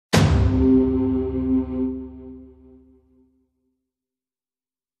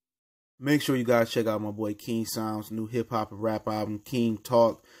Make sure you guys check out my boy King Sound's new hip-hop and rap album, King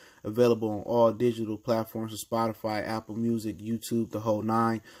Talk, available on all digital platforms of Spotify, Apple Music, YouTube, the whole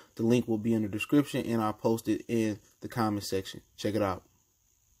nine. The link will be in the description, and I'll post it in the comment section. Check it out.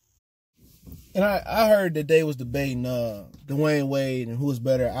 And I heard that they was debating Dwayne Wade and who was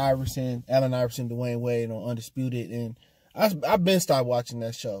better, Iverson, Allen Iverson, Dwayne Wade on Undisputed. And I've been stopped watching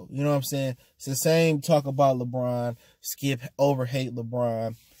that show. You know what I'm saying? It's the same talk about LeBron, Skip over hate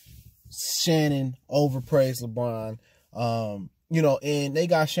LeBron, Shannon overpraise LeBron. And they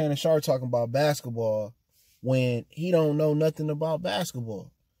got Shannon Sharp talking about basketball when he don't know nothing about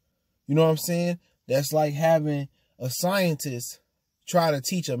basketball. You know what I'm saying? That's like having a scientist try to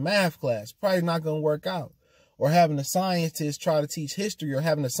teach a math class. Probably not going to work out. Or having a scientist try to teach history, or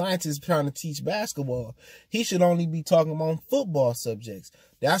having a scientist trying to teach basketball. He should only be talking about football subjects.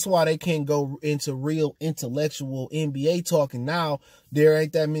 That's why they can't go into real intellectual NBA talking. Now, there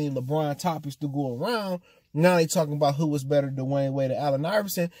ain't that many LeBron topics to go around. Now they talking about who was better, Dwayne Wade or Allen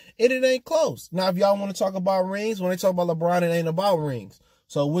Iverson, and it ain't close. Now, if y'all want to talk about rings, when they talk about LeBron, it ain't about rings.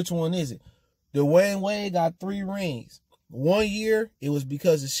 So which one is it? Dwayne Wade got 3 rings. 1 year, it was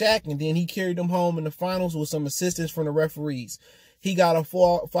because of Shaq, and then he carried them home in the finals with some assistance from the referees. He got a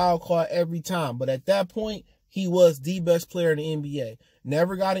foul call every time, but at that point, he was the best player in the NBA.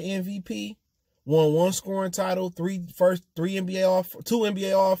 Never got an MVP, won 1 scoring title, 2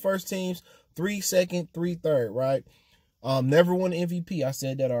 NBA All-First teams, 3 second, 3 third, right? Never won an MVP. I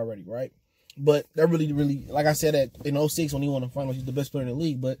said that already, right? But that really, like I said, in 06 when he won the finals, he's the best player in the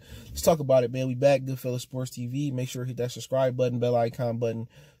league. But let's talk about it, man. We back, Goodfellas Sports TV. Make sure to hit that subscribe button, bell icon button,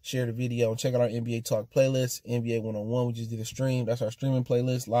 share the video, and check out our NBA Talk playlist, NBA 101. We just did a stream. That's our streaming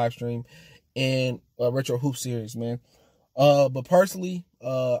playlist, live stream, and Retro Hoop series, man. But personally,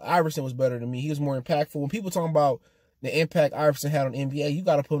 Iverson was better than me. He was more impactful. When people talking about the impact Iverson had on NBA, you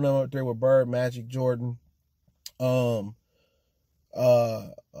got to put him up there with Bird, Magic, Jordan,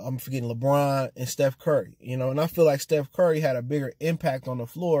 I'm forgetting LeBron and Steph Curry, and I feel like Steph Curry had a bigger impact on the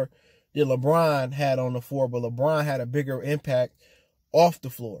floor than LeBron had on the floor, but LeBron had a bigger impact off the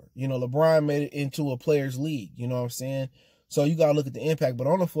floor. LeBron made it into a players' league, you know what I'm saying? So you got to look at the impact, but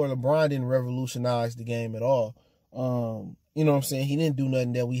on the floor, LeBron didn't revolutionize the game at all. You know what I'm saying? He didn't do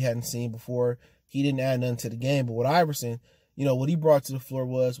nothing that we hadn't seen before. He didn't add nothing to the game, but with Iverson, what he brought to the floor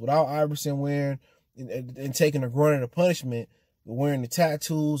was, without Iverson wearing and taking a grunt of the punishment, wearing the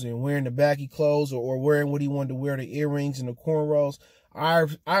tattoos and wearing the baggy clothes, or wearing what he wanted to wear, the earrings and the cornrows,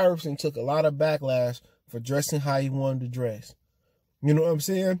 Iverson took a lot of backlash for dressing how he wanted to dress. You know what I'm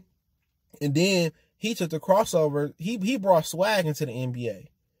saying? And then he took the crossover. He brought swag into the NBA.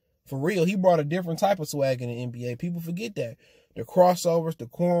 For real, he brought a different type of swag in the NBA. People forget that. The crossovers, the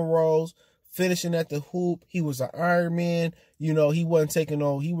cornrows, finishing at the hoop. He was an Iron Man. He wasn't taking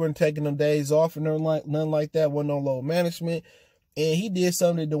them days off and nothing like that. Wasn't no load management. And he did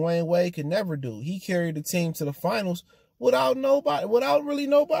something that Dwayne Wade could never do. He carried the team to the finals without really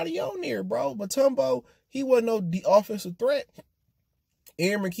nobody on there, bro. Mutombo, he wasn't no offensive threat.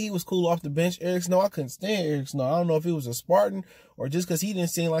 Aaron McKee was cool off the bench. Eric Snow, I couldn't stand Eric Snow. I don't know if he was a Spartan or just because he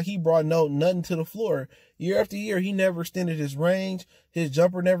didn't seem like he brought nothing to the floor. Year after year, he never extended his range. His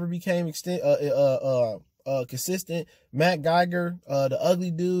jumper never became consistent. Matt Geiger, the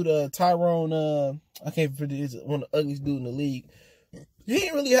ugly dude, Tyrone, I can't forget, he's one of the ugliest dudes in the league. He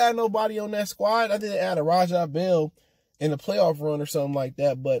didn't really have nobody on that squad. I think they added Rajah Bell in the playoff run or something like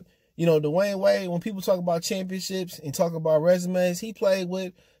that. But, Dwayne Wade, when people talk about championships and talk about resumes, he played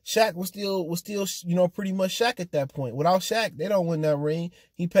with Shaq was still, pretty much Shaq at that point. Without Shaq, they don't win that ring.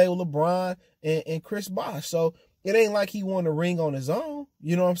 He played with LeBron and Chris Bosh. So it ain't like he won a ring on his own.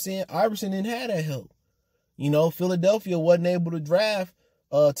 You know what I'm saying? Iverson didn't have that help. Philadelphia wasn't able to draft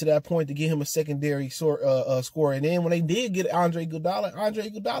to that point to get him a secondary scorer. And then when they did get Andre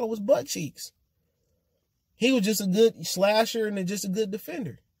Iguodala was butt cheeks. He was just a good slasher and just a good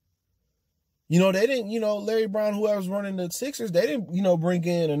defender. They didn't, Larry Brown, whoever's running the Sixers, they didn't, bring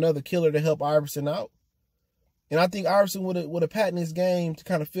in another killer to help Iverson out. And I think Iverson would have patented his game to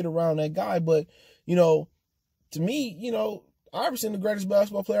kind of fit around that guy. But, to me, Iverson, the greatest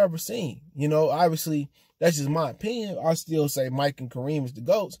basketball player I've ever seen. Obviously, that's just my opinion. I still say Mike and Kareem is the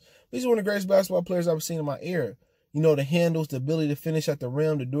GOATs. But he's one of the greatest basketball players I've ever seen in my era. The handles, the ability to finish at the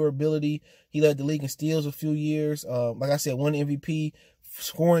rim, the durability. He led the league in steals a few years. Like I said, won MVP,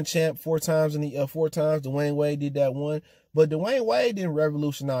 scoring champ 4 times. Dwayne Wade did that one. But Dwayne Wade didn't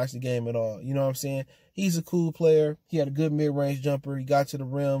revolutionize the game at all. You know what I'm saying? He's a cool player. He had a good mid-range jumper. He got to the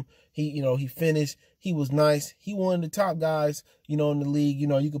rim. He finished. He was nice. He one of the top guys, in the league.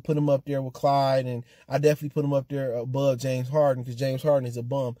 You could put him up there with Clyde, and I definitely put him up there above James Harden because James Harden is a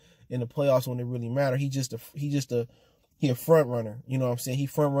bum. in the playoffs when it really matter. He a front runner. You know what I'm saying? He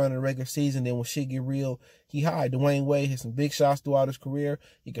front runner in the regular season. Then when shit get real, he high. Dwayne Wade had some big shots throughout his career.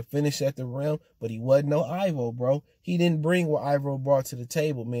 He could finish at the rim, but he wasn't no Ivo, bro. He didn't bring what Ivo brought to the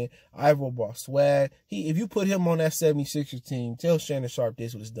table, man. Ivo brought swag. If you put him on that 76er team, tell Shannon Sharp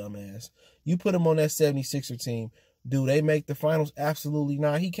this with his dumb ass. You put him on that 76er team, do they make the finals? Absolutely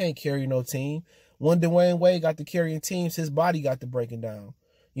not. He can't carry no team. When Dwayne Wade got to carrying teams, his body got to breaking down.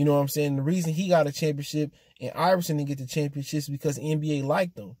 You know what I'm saying? The reason he got a championship and Iverson didn't get the championships because the NBA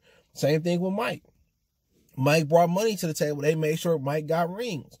liked him. Same thing with Mike. Mike brought money to the table. They made sure Mike got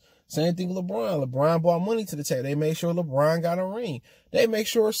rings. Same thing with LeBron. LeBron brought money to the table. They made sure LeBron got a ring. They make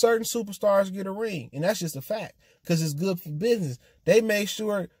sure certain superstars get a ring. And that's just a fact because it's good for business. They made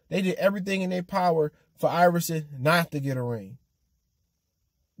sure they did everything in their power for Iverson not to get a ring.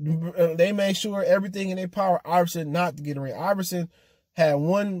 They made sure everything in their power Iverson not to get a ring. Iverson had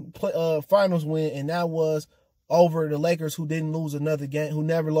one finals win, and that was over the Lakers, who didn't lose another game,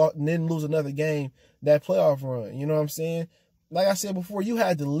 didn't lose another game that playoff run. You know what I'm saying? Like I said before, you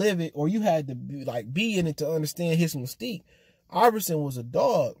had to live it, or you had to be in it to understand his mystique. Iverson was a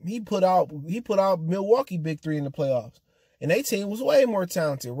dog. He put out Milwaukee big three in the playoffs, and their team was way more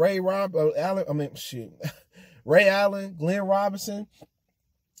talented. Ray Allen, Glenn Robinson,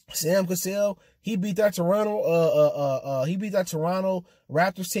 Sam Cassell. He beat that Toronto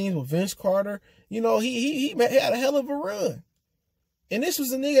Raptors team with Vince Carter. You know, he had a hell of a run. And this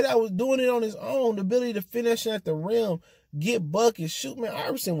was a nigga that was doing it on his own. The ability to finish at the rim, get buckets, shoot, man.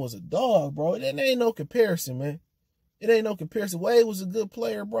 Iverson was a dog, bro. It ain't no comparison, man. It ain't no comparison. Wade was a good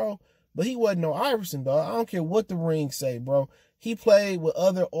player, bro, but he wasn't no Iverson, dog. I don't care what the rings say, bro. He played with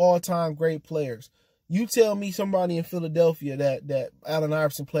other all-time great players. You tell me somebody in Philadelphia that Allen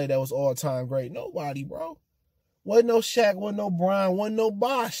Iverson played that was all-time great. Nobody, bro. Wasn't no Shaq, wasn't no Brian, wasn't no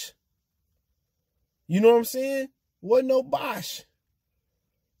Bosh. You know what I'm saying? Wasn't no Bosh.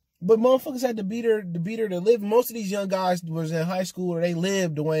 But motherfuckers had to beat her to live. Most of these young guys was in high school or they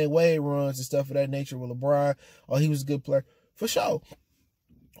lived Dwayne Wade runs and stuff of that nature with LeBron. Oh, he was a good player. For sure.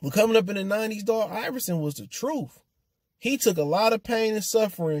 But coming up in the 90s, dog, Iverson was the truth. He took a lot of pain and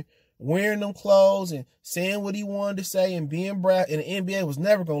suffering wearing them clothes and saying what he wanted to say and being brat. And the NBA was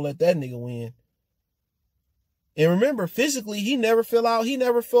never going to let that nigga win. And remember, physically, he never fell out. He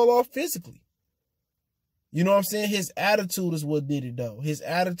never fell off physically. You know what I'm saying? His attitude is what did it, though. His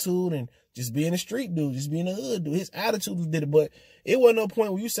attitude and just being a street dude, just being a hood dude. His attitude did it. But it wasn't no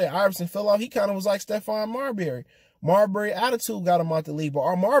point where you say Iverson fell off. He kind of was like Stephon Marbury. Marbury attitude got him out the league, but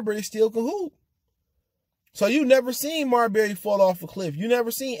our Marbury still can hoop. So you never seen Marbury fall off a cliff. You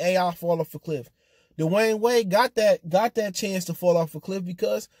never seen AI fall off a cliff. Dwayne Wade got that chance to fall off a cliff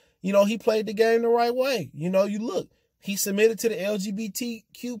because, you know, he played the game the right way. You know, you look, he submitted to the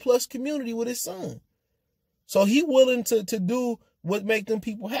LGBTQ plus community with his son. So he willing to do what make them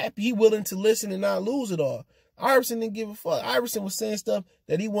people happy. He willing to listen and not lose it all. Iverson didn't give a fuck. Iverson was saying stuff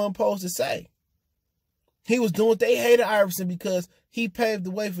that he wasn't supposed to say. He was doing, they hated Iverson because he paved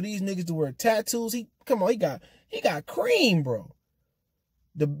the way for these niggas to wear tattoos. He got cream, bro.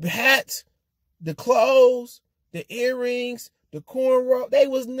 The hats, the clothes, the earrings, the cornrow, they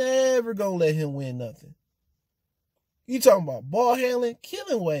was never gonna let him win nothing. You talking about ball handling,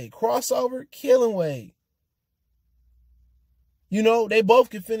 killing Wade. Crossover, killing Wade. You know, they both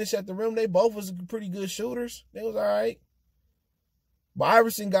could finish at the rim. They both was pretty good shooters. They was all right. But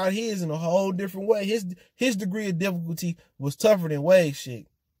Iverson got his in a whole different way. His degree of difficulty was tougher than Wade's shit.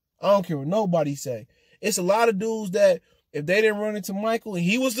 I don't care what nobody say. It's a lot of dudes that if they didn't run into Michael, and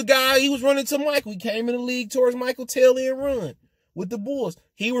he was the guy, he was running to Michael. He came in the league towards Michael tail end run with the Bulls.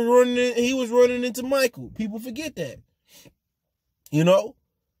 He was running into Michael. People forget that. You know?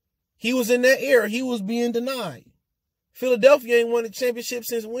 He was in that era. He was being denied. Philadelphia ain't won a championship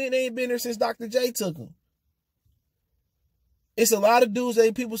since when? They ain't been there since Dr. J took them. It's a lot of dudes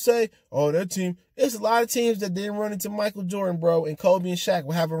that people say, oh, that team. It's a lot of teams that didn't run into Michael Jordan, bro, and Kobe and Shaq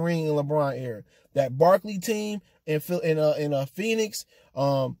will have a ring in LeBron era. That Barkley team in Phoenix.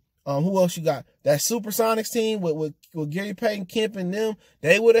 Who else you got? That Supersonics team with Gary Payton, Kemp, and them.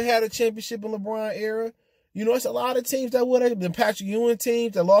 They would have had a championship in LeBron era. You know, it's a lot of teams that would have been Patrick Ewing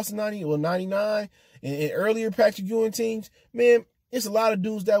teams that lost in 99 and earlier Patrick Ewing teams. Man, it's a lot of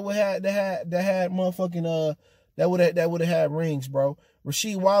dudes that would have that had motherfucking that would have had rings, bro.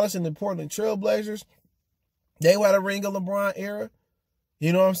 Rasheed Wallace and the Portland Trailblazers, they had a ring of LeBron era.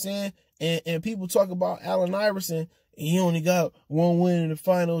 You know what I'm saying? And people talk about Allen Iverson, and he only got one win in the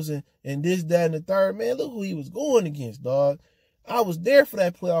finals and this, that, and the third. Man, look who he was going against, dog. I was there for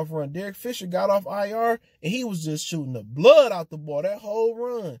that playoff run. Derek Fisher got off IR, and he was just shooting the blood out the ball that whole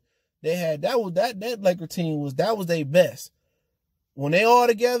run. they had, that Laker team was their best. When they all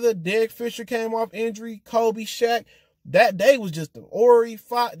together, Derek Fisher came off injury, Kobe, Shaq, they was just the Ori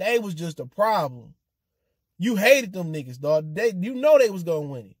fight. They was just a problem. You hated them niggas, dog. You know they was gonna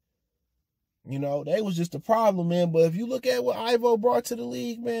win it. You know, they was just a problem, man. But if you look at what Ivo brought to the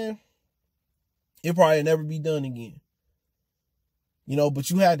league, man, it probably never be done again. You know,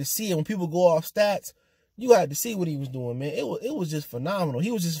 but you had to see it. When people go off stats, you had to see what he was doing, man. It was just phenomenal.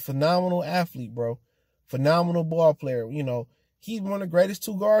 He was just a phenomenal athlete, bro. Phenomenal ball player. You know, he's one of the greatest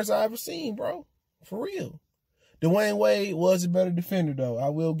two guards I ever seen, bro. For real. Dwayne Wade was a better defender, though. I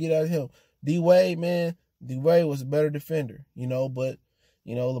will get at him. D-Wade, man, D-Wade was a better defender, you know, but,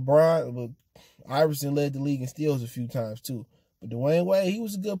 you know, Iverson led the league in steals a few times, too. But Dwayne Wade, he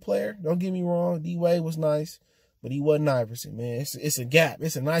was a good player. Don't get me wrong. D-Wade was nice, but he wasn't Iverson, man. It's a gap.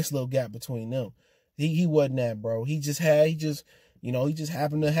 It's a nice little gap between them. He wasn't that, bro. He just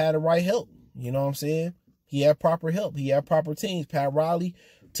happened to have the right help. You know what I'm saying? He had proper help. He had proper teams. Pat Riley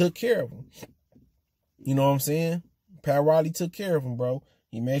took care of him. You know what I'm saying? Pat Riley took care of him, bro.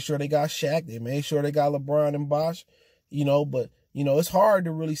 He made sure they got Shaq. They made sure they got LeBron and Bosh. You know, but, you know, it's hard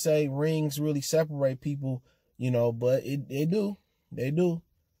to really say rings really separate people, you know, but they do. They do.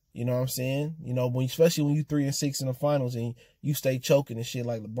 You know what I'm saying? You know, especially when you 3-6 in the finals and you stay choking and shit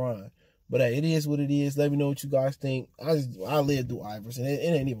like LeBron. But hey, it is what it is. Let me know what you guys think. I lived through Iverson. It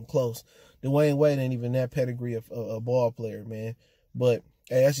ain't even close. Dwayne Wade ain't even that pedigree of a ball player, man. But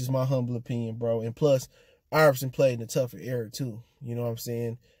hey, that's just my humble opinion, bro. And plus, Iverson played in a tougher era, too. You know what I'm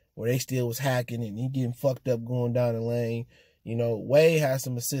saying? Where they still was hacking and he getting fucked up going down the lane. You know, Wade had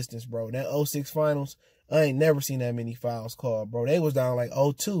some assistance, bro. That 06 finals, I ain't never seen that many fouls called, bro. They was down like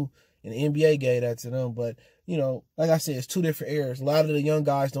 0-2, and the NBA gave that to them. But, you know, like I said, it's two different eras. A lot of the young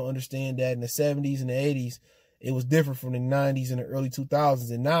guys don't understand that in the 70s and the 80s, it was different from the 90s and the early 2000s.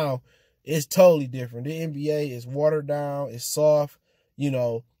 And now, it's totally different. The NBA is watered down. It's soft. You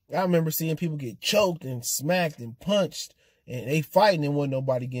know, I remember seeing people get choked and smacked and punched, and they fighting and wasn't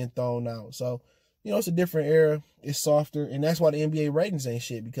nobody getting thrown out. So, you know, it's a different era. It's softer, and that's why the NBA ratings ain't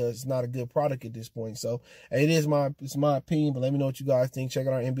shit, because it's not a good product at this point. So, hey, it's my opinion, but let me know what you guys think. Check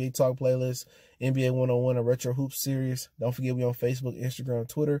out our NBA Talk playlist, NBA 101, a Retro Hoops series. Don't forget we on Facebook, Instagram,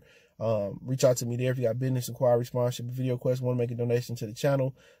 Twitter. Reach out to me there if you got business, inquiry, sponsorship, video requests, want to make a donation to the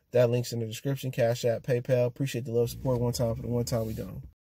channel. That link's in the description. Cash App, PayPal. Appreciate the love, support. One time for the one time we done.